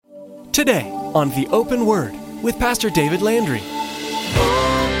Today on The Open Word with Pastor David Landry.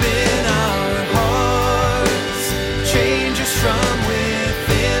 Open our hearts, change us from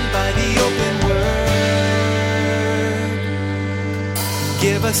within by the open word.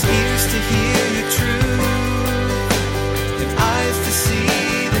 Give us ears to hear your truth and eyes to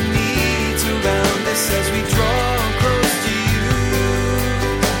see the needs around us as we draw close to you.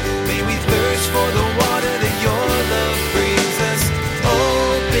 May we thirst for the water that your love brings us.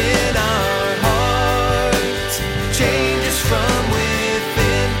 Open our hearts, change us from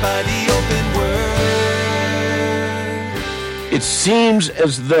within by the open word. It seems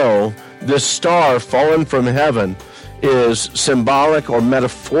as though this star fallen from heaven is symbolic or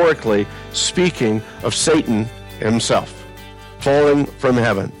metaphorically speaking of Satan himself, falling from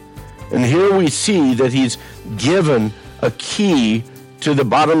heaven. And here we see that he's given a key to the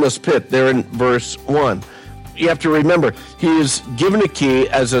bottomless pit there in verse 1. You have to remember, he is given a key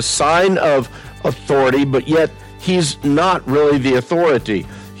as a sign of authority, but yet he's not really the authority.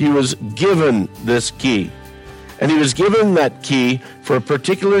 He was given this key. And he was given that key for a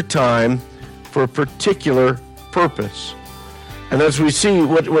particular time, for a particular purpose. And as we see,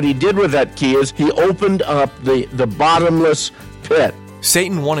 what he did with that key is he opened up the bottomless pit.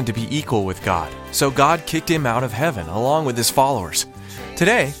 Satan wanted to be equal with God, so God kicked him out of heaven along with his followers.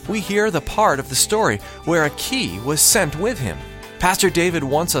 Today, we hear the part of the story where a key was sent with him. Pastor David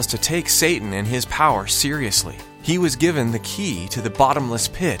wants us to take Satan and his power seriously. He was given the key to the bottomless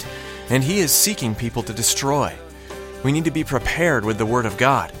pit, and he is seeking people to destroy. We need to be prepared with the Word of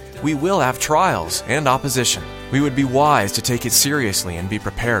God. We will have trials and opposition. We would be wise to take it seriously and be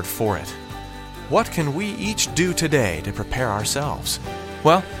prepared for it. What can we each do today to prepare ourselves?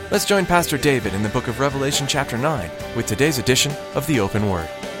 Well, let's join Pastor David in the book of Revelation chapter 9 with today's edition of The Open Word.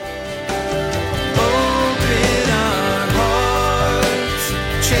 Open our hearts,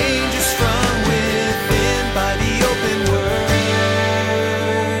 change us from within by the open word.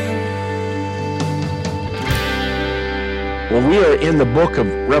 Well, we are in the book of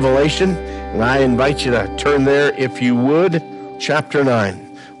Revelation, and I invite you to turn there, if you would, chapter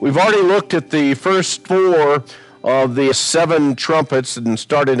 9. We've already looked at the first four of the seven trumpets and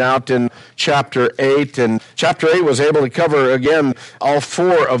started out in chapter 8. And chapter 8 was able to cover, again, all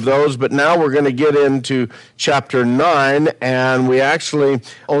four of those, but now we're going to get into chapter 9, and we actually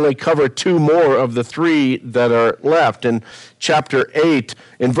only cover two more of the three that are left. In chapter 8,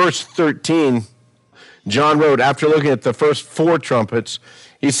 in verse 13, John wrote, after looking at the first four trumpets,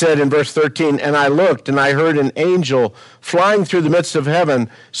 he said in verse 13, "And I looked, and I heard an angel flying through the midst of heaven,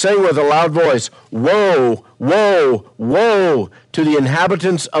 saying with a loud voice, 'Woe, woe, woe to the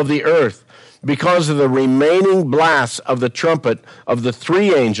inhabitants of the earth, because of the remaining blasts of the trumpet of the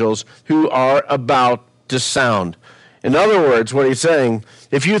three angels who are about to sound.'" In other words, what he's saying,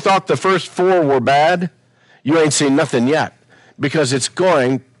 if you thought the first four were bad, you ain't seen nothing yet, because it's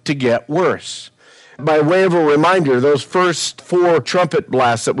going to get worse. By way of a reminder, those first four trumpet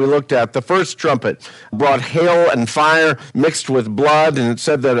blasts that we looked at, the first trumpet brought hail and fire mixed with blood, and it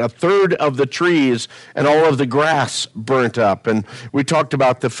said that a third of the trees and all of the grass burnt up. And we talked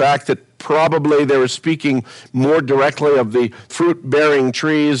about the fact that probably they were speaking more directly of the fruit-bearing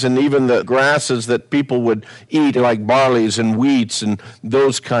trees and even the grasses that people would eat, like barleys and wheats and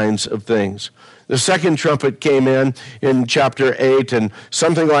those kinds of things. The second trumpet came in chapter 8, and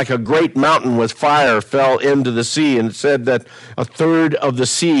something like a great mountain with fire fell into the sea, and it said that a third of the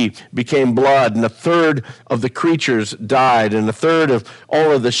sea became blood, and a third of the creatures died, and a third of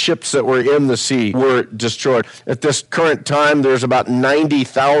all of the ships that were in the sea were destroyed. At this current time, there's about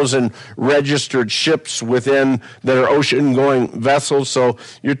 90,000 registered ships within that are ocean-going vessels, so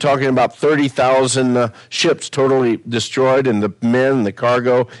you're talking about 30,000 ships totally destroyed, and the men, the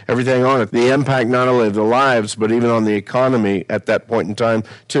cargo, everything on it. The impact not only of the lives, but even on the economy at that point in time,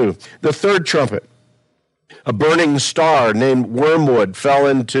 too. The third trumpet, a burning star named Wormwood fell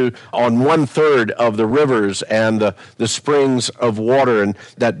on 1/3 of the rivers and the springs of water, and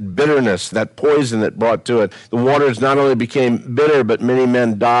that bitterness, that poison that brought to it. The waters not only became bitter, but many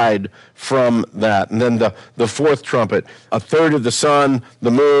men died from that. And then the fourth trumpet, a third of the sun,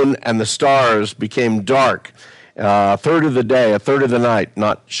 the moon, and the stars became dark. A third of the day, a third of the night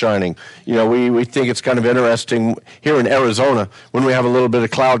not shining. You know, we think it's kind of interesting here in Arizona when we have a little bit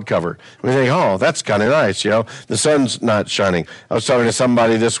of cloud cover. We think, oh, that's kind of nice, you know. The sun's not shining. I was talking to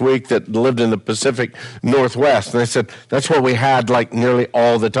somebody this week that lived in the Pacific Northwest, and they said that's what we had like nearly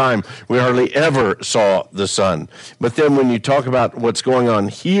all the time. We hardly ever saw the sun. But then when you talk about what's going on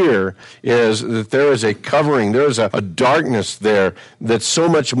here is that there is a covering, there is a darkness there that's so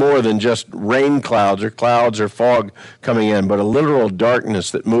much more than just rain clouds or fog fog coming in, but a literal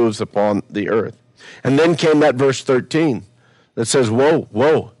darkness that moves upon the earth. And then came that verse 13 that says,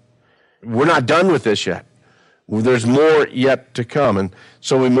 whoa, we're not done with this yet. There's more yet to come. And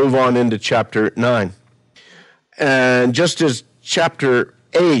so we move on into chapter 9. And just as chapter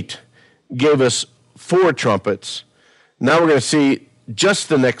 8 gave us 4 trumpets, now we're going to see just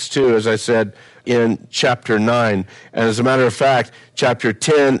the next 2, as I said, in chapter 9. And as a matter of fact, chapter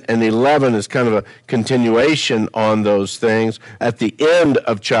 10 and 11 is kind of a continuation on those things. At the end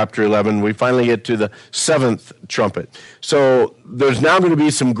of chapter 11, we finally get to the 7th trumpet. So there's now going to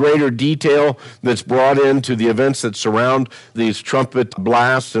be some greater detail that's brought into the events that surround these trumpet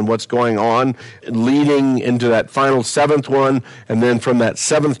blasts and what's going on, leading into that final 7th one. And then from that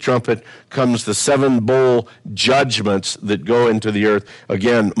 7th trumpet comes the 7 bowl judgments that go into the earth.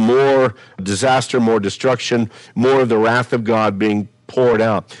 Again, more disaster, more destruction, more of the wrath of God being poured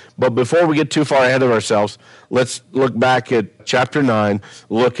out. But before we get too far ahead of ourselves, let's look back at chapter 9,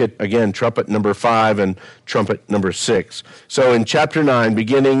 look at, again, trumpet number 5 and trumpet number 6. So in chapter 9,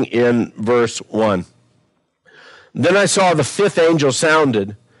 beginning in verse 1, "Then I saw the 5th angel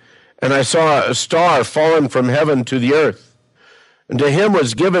sounded, and I saw a star fallen from heaven to the earth. And to him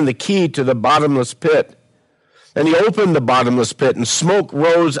was given the key to the bottomless pit. And he opened the bottomless pit, and smoke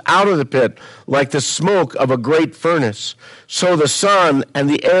rose out of the pit like the smoke of a great furnace. So the sun and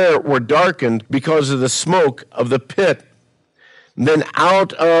the air were darkened because of the smoke of the pit. Then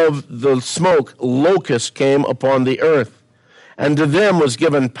out of the smoke locusts came upon the earth, and to them was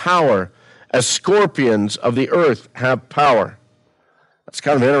given power, as scorpions of the earth have power." That's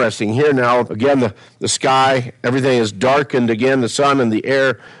kind of interesting. Here now, again, the sky, everything is darkened again, the sun and the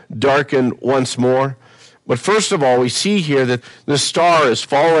air darkened once more. But first of all, we see here that the star is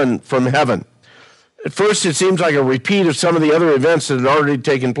fallen from heaven. At first, it seems like a repeat of some of the other events that had already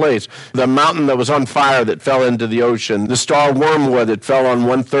taken place. The mountain that was on fire that fell into the ocean, the star wormwood that fell on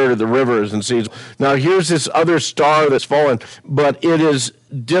 1/3 of the rivers and seas. Now, here's this other star that's fallen, but it is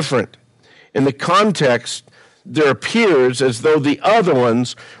different. In the context, there appears as though the other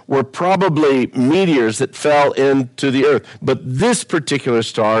ones were probably meteors that fell into the earth. But this particular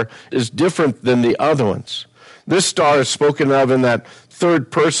star is different than the other ones. This star is spoken of in that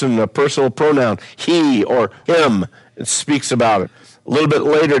third person, a personal pronoun, he or him. It speaks about it. A little bit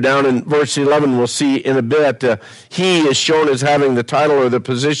later down in verse 11, we'll see in a bit, he is shown as having the title or the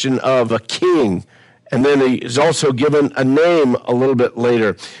position of a king. And then he is also given a name a little bit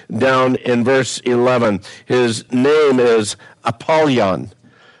later down in verse 11. His name is Apollyon,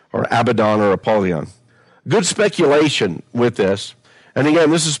 or Abaddon or Apollyon. Good speculation with this. And again,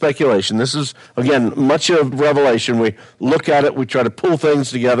 this is speculation. This is, again, much of Revelation. We look at it, we try to pull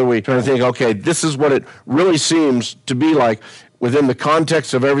things together, we try to think, okay, this is what it really seems to be like within the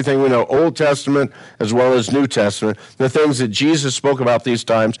context of everything we know, Old Testament as well as New Testament, the things that Jesus spoke about these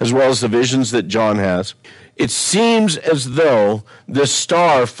times, as well as the visions that John has. It seems as though this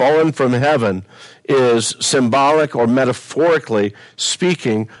star fallen from heaven is symbolic or metaphorically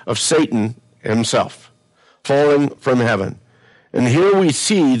speaking of Satan himself, falling from heaven. And here we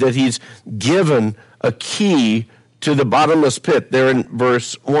see that he's given a key to the bottomless pit there in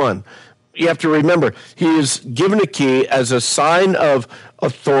verse 1. You have to remember, he is given a key as a sign of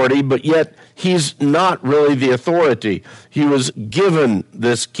authority, but yet he's not really the authority. He was given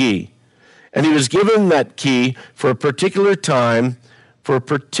this key. And he was given that key for a particular time, for a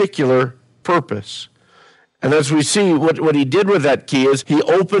particular purpose. And as we see, what he did with that key is he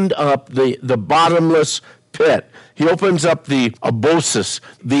opened up the bottomless pit. He opens up the abyssus,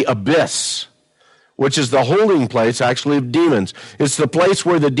 the abyss, which is the holding place, actually, of demons. It's the place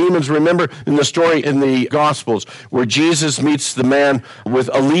where the demons, remember in the story in the Gospels, where Jesus meets the man with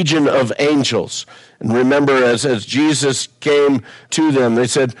a legion of angels. And remember, as Jesus came to them, they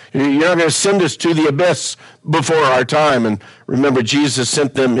said, "You're not going to send us to the abyss before our time." And remember, Jesus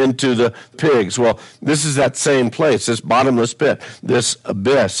sent them into the pigs. Well, this is that same place, this bottomless pit, this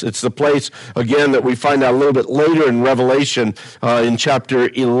abyss. It's the place, again, that we find out a little bit later in Revelation, in chapter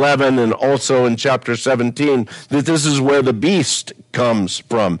 11 and also in chapter 17, that this is where the beast comes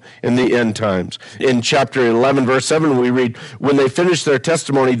from in the end times. In chapter 11, verse 7, we read, "When they finish their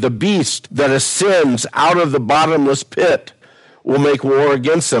testimony, the beast that ascends out of the bottomless pit will make war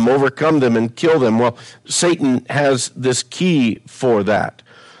against them, overcome them, and kill them." Well, Satan has this key for that.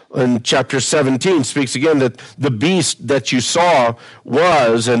 And chapter 17 speaks again that the beast that you saw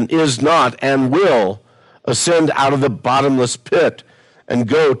was and is not and will ascend out of the bottomless pit and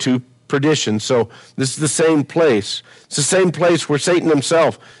go to perdition. So this is the same place. It's the same place where Satan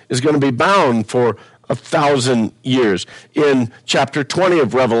himself is going to be bound for 1,000 years. In chapter 20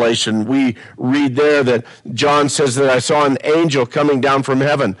 of Revelation, we read there that John says that I saw an angel coming down from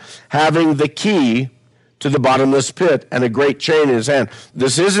heaven, having the key to the bottomless pit and a great chain in his hand.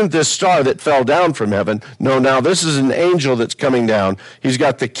 This isn't this star that fell down from heaven. No, now this is an angel that's coming down. He's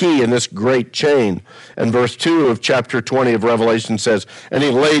got the key in this great chain. And verse 2 of chapter 20 of Revelation says, and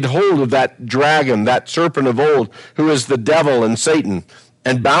he laid hold of that dragon, that serpent of old, who is the devil and Satan,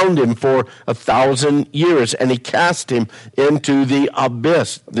 and bound him for 1,000 years. And he cast him into the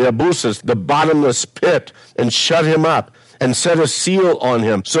abyss, the abyssus, the bottomless pit, and shut him up, and set a seal on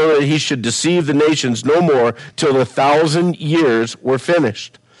him, so that he should deceive the nations no more till the 1,000 years were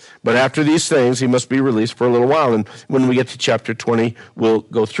finished. But after these things, he must be released for a little while. And when we get to chapter 20, we'll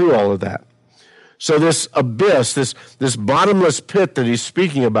go through all of that. So this abyss, this bottomless pit that he's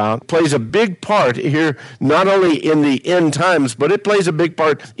speaking about, plays a big part here, not only in the end times, but it plays a big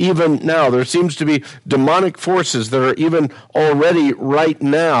part even now. There seems to be demonic forces that are even already right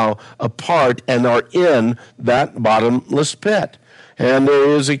now a part and are in that bottomless pit. And there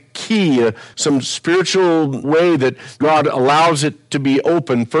is a key, some spiritual way that God allows it to be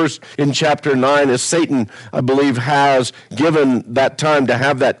open. First, in chapter 9, as Satan, I believe, has given that time to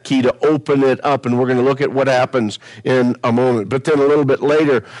have that key to open it up. And we're going to look at what happens in a moment. But then a little bit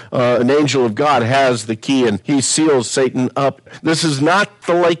later, an angel of God has the key, and he seals Satan up. This is not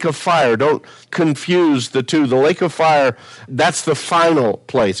the lake of fire. Don't confuse the two. The lake of fire, that's the final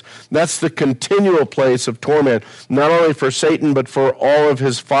place. That's the continual place of torment, not only for Satan, but for all of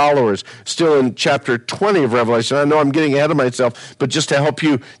his followers. Still in chapter 20 of Revelation, I know I'm getting ahead of myself, but just to help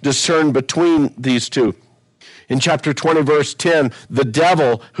you discern between these two. In chapter 20, verse 10, the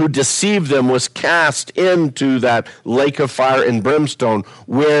devil who deceived them was cast into that lake of fire and brimstone,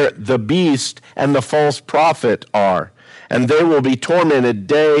 where the beast and the false prophet are. And they will be tormented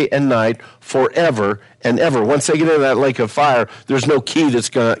day and night forever and ever. Once they get into that lake of fire, there's no key that's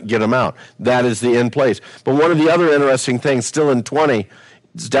going to get them out. That is the end place. But one of the other interesting things, still in 20,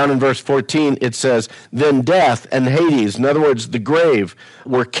 it's down in verse 14, it says, then death and Hades, in other words, the grave,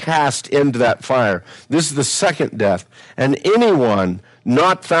 were cast into that fire. This is the second death. And anyone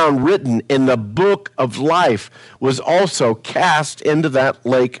not found written in the book of life was also cast into that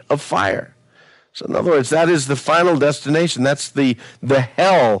lake of fire. So in other words, that is the final destination. That's the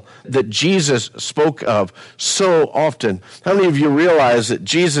hell that Jesus spoke of so often. How many of you realize that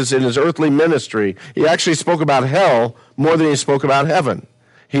Jesus in his earthly ministry, he actually spoke about hell more than he spoke about heaven?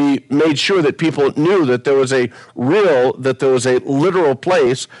 He made sure that people knew that there was a literal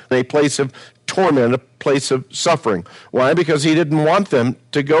place, a place of torment, a place of suffering. Why? Because he didn't want them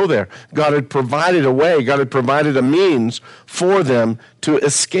to go there. God had provided a way, God had provided a means for them to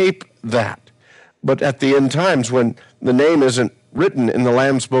escape that. But at the end times, when the name isn't written in the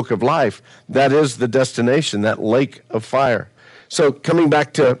Lamb's Book of Life, that is the destination, that lake of fire. So coming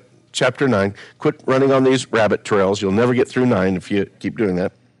back to chapter 9, quit running on these rabbit trails. You'll never get through 9 if you keep doing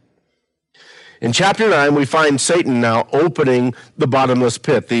that. In chapter 9, we find Satan now opening the bottomless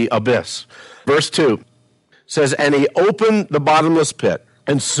pit, the abyss. Verse 2 says, and he opened the bottomless pit,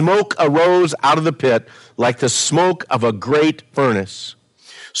 and smoke arose out of the pit like the smoke of a great furnace.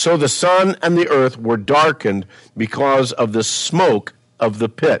 So the sun and the earth were darkened because of the smoke of the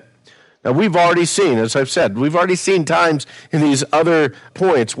pit. Now, we've already seen, as I've said, we've already seen times in these other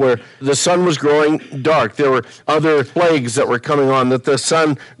points where the sun was growing dark. There were other plagues that were coming on, that the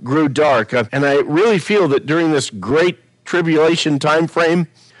sun grew dark. And I really feel that during this great tribulation time frame,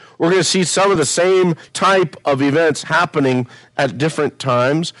 we're going to see some of the same type of events happening at different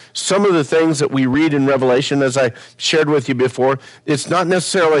times. Some of the things that we read in Revelation, as I shared with you before, it's not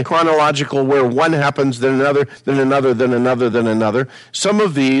necessarily chronological where one happens, then another, then another, then another, then another. Some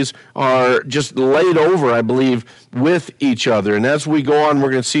of these are just laid over, I believe, with each other. And as we go on,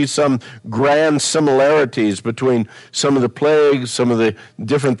 we're going to see some grand similarities between some of the plagues, some of the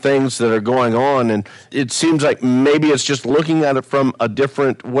different things that are going on. And it seems like maybe it's just looking at it from a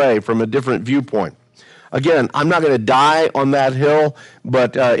different way, from a different viewpoint. Again, I'm not going to die on that hill,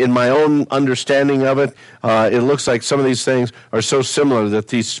 but in my own understanding of it, it looks like some of these things are so similar that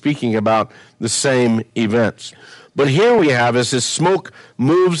he's speaking about the same events. But here we have, as this smoke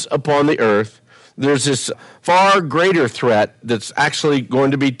moves upon the earth, there's this far greater threat that's actually going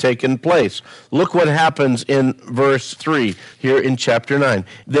to be taking place. Look what happens in verse 3 here in chapter 9.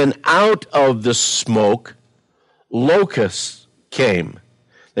 Then out of the smoke, locusts came.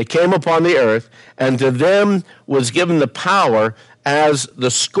 They came upon the earth, and to them was given the power as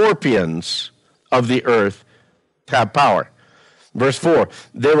the scorpions of the earth have power. Verse 4,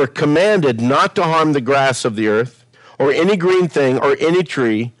 they were commanded not to harm the grass of the earth, or any green thing, or any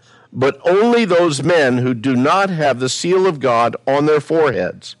tree, but only those men who do not have the seal of God on their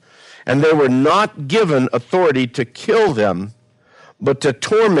foreheads. And they were not given authority to kill them, but to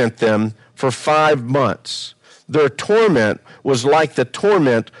torment them for 5 months. Their torment was like the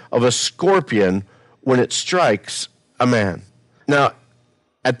torment of a scorpion when it strikes a man. Now,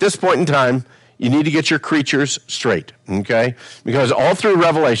 at this point in time, you need to get your creatures straight, okay? Because all through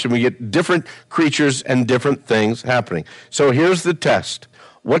Revelation, we get different creatures and different things happening. So here's the test.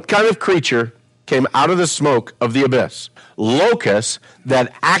 What kind of creature came out of the smoke of the abyss? Locusts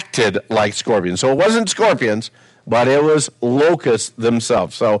that acted like scorpions. So it wasn't scorpions, but it was locusts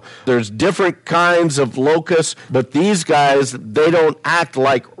themselves. So there's different kinds of locusts, but these guys, they don't act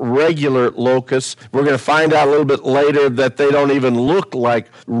like regular locusts. We're going to find out a little bit later that they don't even look like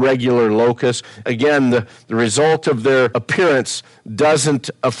regular locusts. Again, the result of their appearance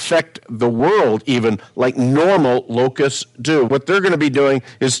doesn't affect the world even like normal locusts do. What they're going to be doing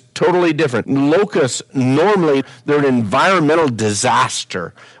is totally different. Locusts, normally, they're an environmental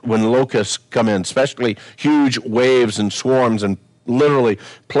disaster when locusts come in, especially huge waves and swarms and literally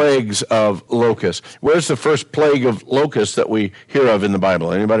plagues of locusts. Where's the first plague of locusts that we hear of in the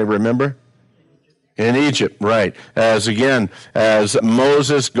Bible? Anybody remember? In Egypt, right. As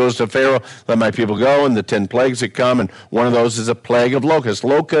Moses goes to Pharaoh, let my people go, and the 10 plagues that come, and one of those is a plague of locusts.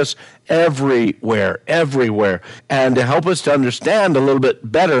 Locusts everywhere. And to help us to understand a little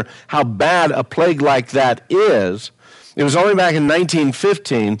bit better how bad a plague like that is, it was only back in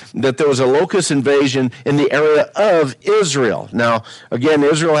 1915 that there was a locust invasion in the area of Israel. Now, again,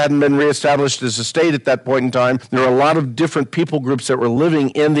 Israel hadn't been reestablished as a state at that point in time. There were a lot of different people groups that were living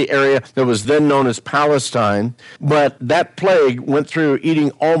in the area that was then known as Palestine. But that plague went through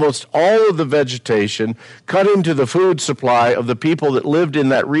eating almost all of the vegetation, cut into the food supply of the people that lived in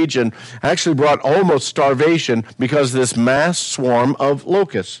that region, actually brought almost starvation because of this mass swarm of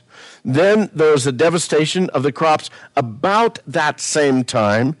locusts. Then there was the devastation of the crops about that same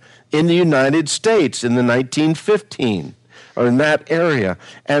time in the United States in the 1915, or in that area.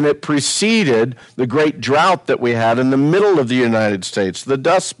 And it preceded the great drought that we had in the middle of the United States, the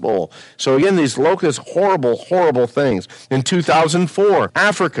Dust Bowl. So again, these locusts, horrible things. In 2004,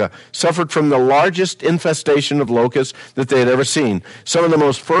 Africa suffered from the largest infestation of locusts that they had ever seen. Some of the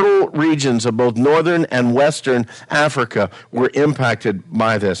most fertile regions of both northern and western Africa were impacted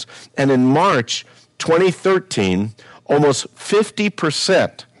by this. And in March 2013, almost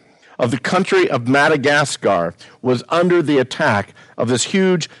 50% of the country of Madagascar was under the attack of this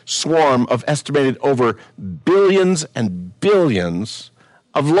huge swarm of estimated over billions and billions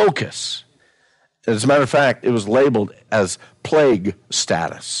of locusts. As a matter of fact, it was labeled as plague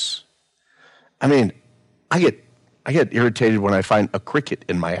status. I mean, I get irritated when I find a cricket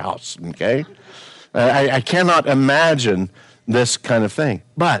in my house, okay? I cannot imagine this kind of thing.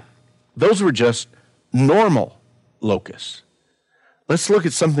 But those were just normal locusts. Let's look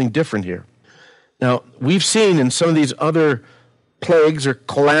at something different here. Now, we've seen in some of these other plagues or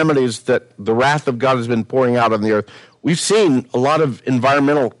calamities that the wrath of God has been pouring out on the earth, we've seen a lot of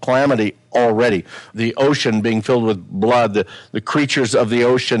environmental calamity already. The ocean being filled with blood, the creatures of the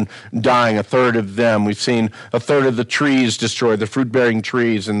ocean dying, a third of them. We've seen a third of the trees destroyed, the fruit-bearing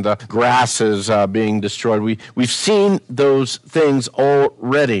trees and the grasses being destroyed. We've seen those things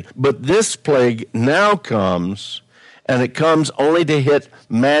already. But this plague now comes, and it comes only to hit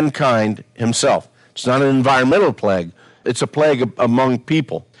mankind himself. It's not an environmental plague. It's a plague among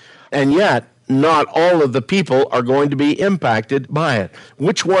people. And yet, not all of the people are going to be impacted by it.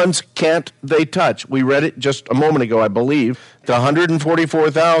 Which ones can't they touch? We read it just a moment ago, I believe, the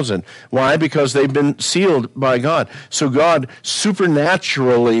 144,000. Why? Because they've been sealed by God. So God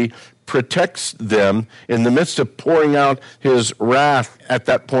supernaturally protects them in the midst of pouring out his wrath at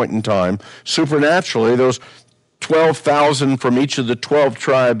that point in time. Supernaturally, those 12,000 from each of the 12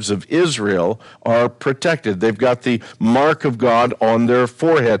 tribes of Israel are protected. They've got the mark of God on their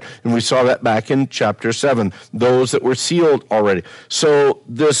forehead. And we saw that back in chapter 7, those that were sealed already. So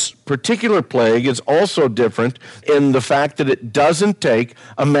this particular plague is also different in the fact that it doesn't take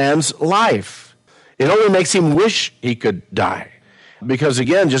a man's life. It only makes him wish he could die. Because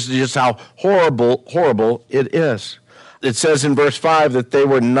again, just how horrible it is. It says in verse 5 that they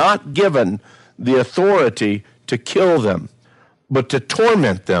were not given the authority to kill them, but to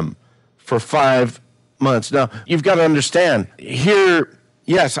torment them for 5 months. Now, you've got to understand, here,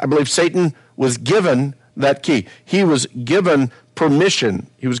 yes, I believe Satan was given that key. He was given permission.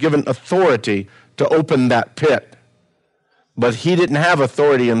 He was given authority to open that pit. But he didn't have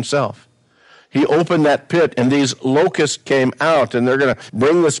authority himself. He opened that pit, and these locusts came out, and they're going to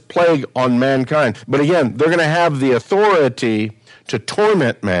bring this plague on mankind. But again, they're going to have the authority to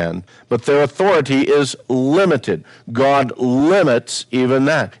torment man, but their authority is limited. God limits even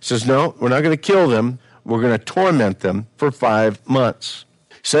that. He says, no, we're not going to kill them. We're going to torment them for 5 months.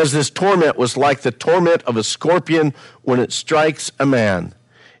 He says this torment was like the torment of a scorpion when it strikes a man.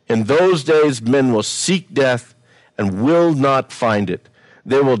 In those days, men will seek death and will not find it.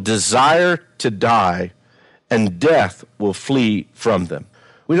 They will desire to die, and death will flee from them.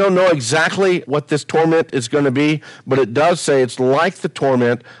 We don't know exactly what this torment is going to be, but it does say it's like the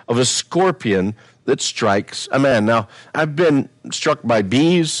torment of a scorpion that strikes a man. Now, I've been struck by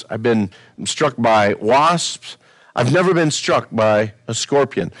bees. I've been struck by wasps. I've never been struck by a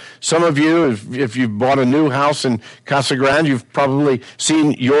scorpion. Some of you, if you've bought a new house in Casa Grande, you've probably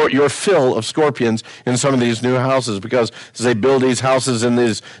seen your fill of scorpions in some of these new houses, because as they build these houses in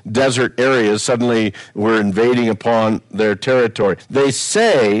these desert areas, suddenly we're invading upon their territory. They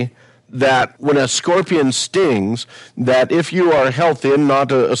say that when a scorpion stings, that if you are healthy and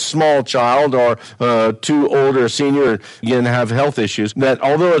not a small child or too old or a senior, again, have health issues, that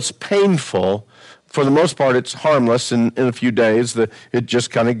although it's painful, for the most part, it's harmless, and in a few days, it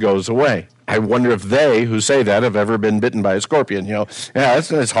just kind of goes away. I wonder if they who say that have ever been bitten by a scorpion.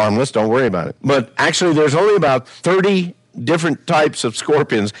 It's harmless, don't worry about it. But actually, there's only about 30 different types of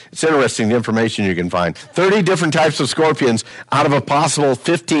scorpions. It's interesting, the information you can find. 30 different types of scorpions out of a possible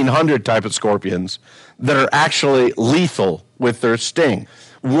 1,500 type of scorpions that are actually lethal with their sting.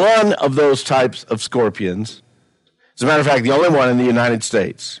 One of those types of scorpions, as a matter of fact, the only one in the United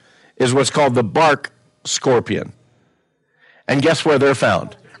States, is what's called the bark scorpion. And guess where they're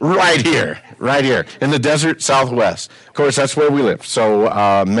found? Right here, in the desert Southwest. Of course, that's where we live, so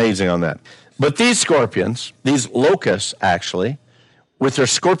amazing on that. But these scorpions, these locusts actually, with their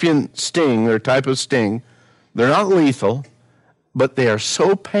scorpion sting, their type of sting, they're not lethal, but they are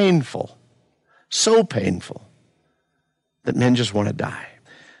so painful, that men just want to die.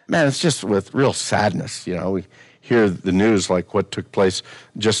 Man, it's just with real sadness, we hear the news like what took place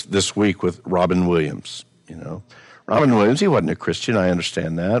just this week with Robin Williams. Robin Williams, he wasn't a Christian, I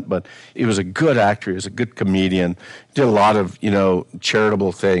understand that, but he was a good actor, he was a good comedian, did a lot of,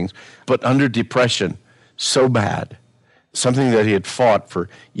 charitable things, but under depression, so bad, something that he had fought for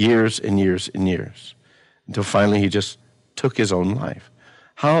years and years and years, until finally he just took his own life.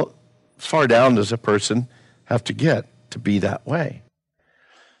 How far down does a person have to get to be that way?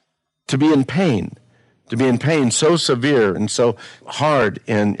 To be in pain so severe and so hard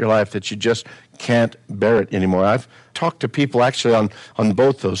in your life that you just can't bear it anymore. I've talked to people actually on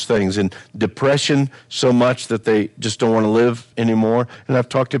both those things, in depression so much that they just don't want to live anymore, and I've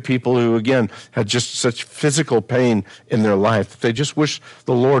talked to people who, again, had just such physical pain in their life that they just wish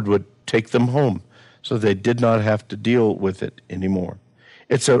the Lord would take them home so they did not have to deal with it anymore.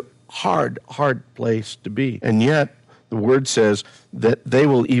 It's a hard place to be, and yet the Word says that they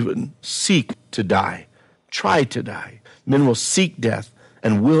will even seek to die. Try to die. Men will seek death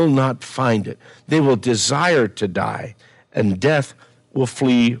and will not find it. They will desire to die, and death will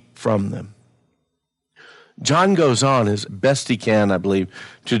flee from them. John goes on as best he can, I believe,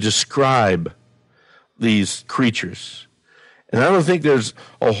 to describe these creatures. And I don't think there's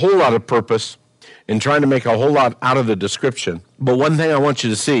a whole lot of purpose in trying to make a whole lot out of the description. But one thing I want you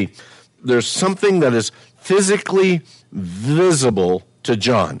to see, there's something that is physically visible to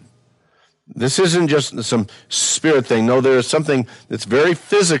John. This isn't just some spirit thing. No, there is something that's very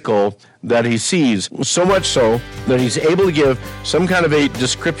physical that he sees, so much so that he's able to give some kind of a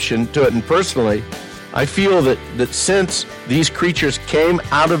description to it. And personally, I feel that since these creatures came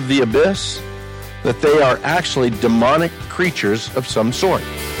out of the abyss, that they are actually demonic creatures of some sort.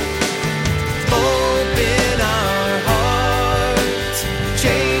 Open our hearts,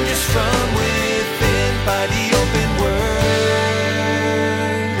 change us from within by the open word.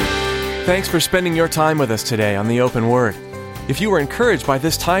 Thanks for spending your time with us today on the Open Word. If you were encouraged by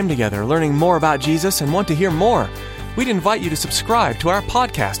this time together learning more about Jesus and want to hear more, we'd invite you to subscribe to our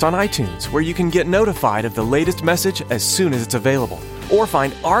podcast on iTunes, where you can get notified of the latest message as soon as it's available, or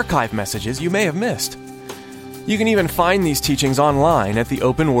find archive messages you may have missed. You can even find these teachings online at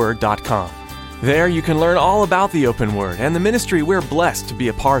theopenword.com. There you can learn all about the Open Word and the ministry we're blessed to be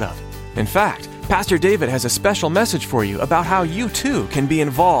a part of. In fact, Pastor David has a special message for you about how you too can be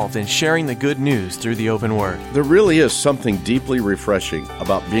involved in sharing the good news through the Open Word. There really is something deeply refreshing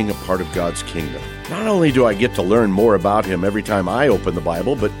about being a part of God's kingdom. Not only do I get to learn more about Him every time I open the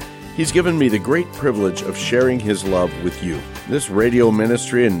Bible, but He's given me the great privilege of sharing His love with you. This radio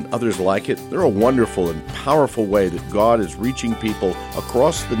ministry and others like it, they're a wonderful and powerful way that God is reaching people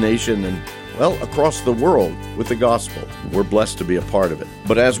across the nation and, across the world with the gospel. We're blessed to be a part of it.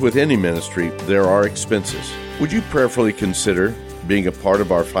 But as with any ministry, there are expenses. Would you prayerfully consider being a part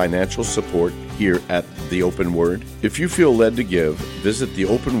of our financial support here at The Open Word? If you feel led to give, visit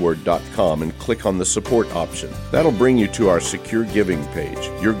theopenword.com and click on the support option. That'll bring you to our secure giving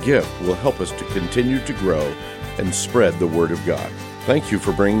page. Your gift will help us to continue to grow and spread the Word of God. Thank you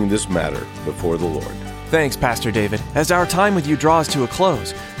for bringing this matter before the Lord. Thanks, Pastor David. As our time with you draws to a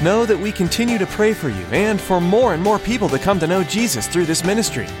close, know that we continue to pray for you and for more and more people to come to know Jesus through this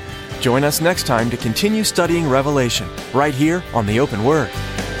ministry. Join us next time to continue studying Revelation, right here on The Open Word.